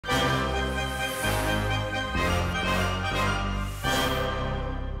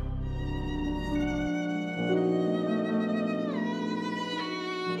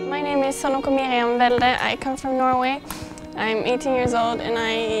is Sonoko Miriam Welde. I come from Norway. I'm 18 years old and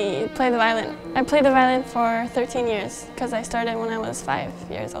I play the violin. I played the violin for 13 years because I started when I was 5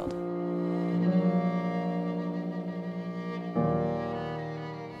 years old.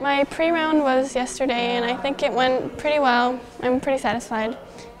 My pre-round was yesterday and I think it went pretty well. I'm pretty satisfied.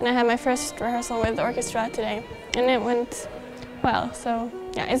 And I had my first rehearsal with the orchestra today and it went well. So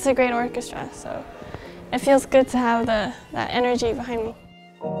yeah, it's a great orchestra, so it feels good to have that energy behind me.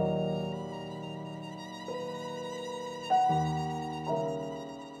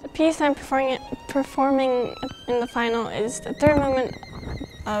 The piece I'm performing in the final is the third movement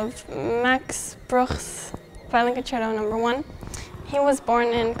of Max Bruch's Violin Concerto No. 1. He was born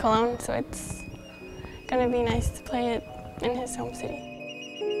in Cologne, so it's going to be nice to play it in his home city.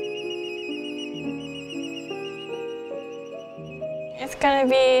 It's going to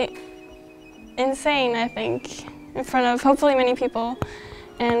be insane, I think, in front of hopefully many people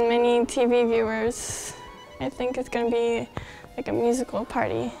and many TV viewers. I think it's going to be like a musical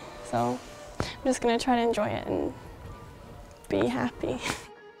party, so I'm just going to try to enjoy it and be happy.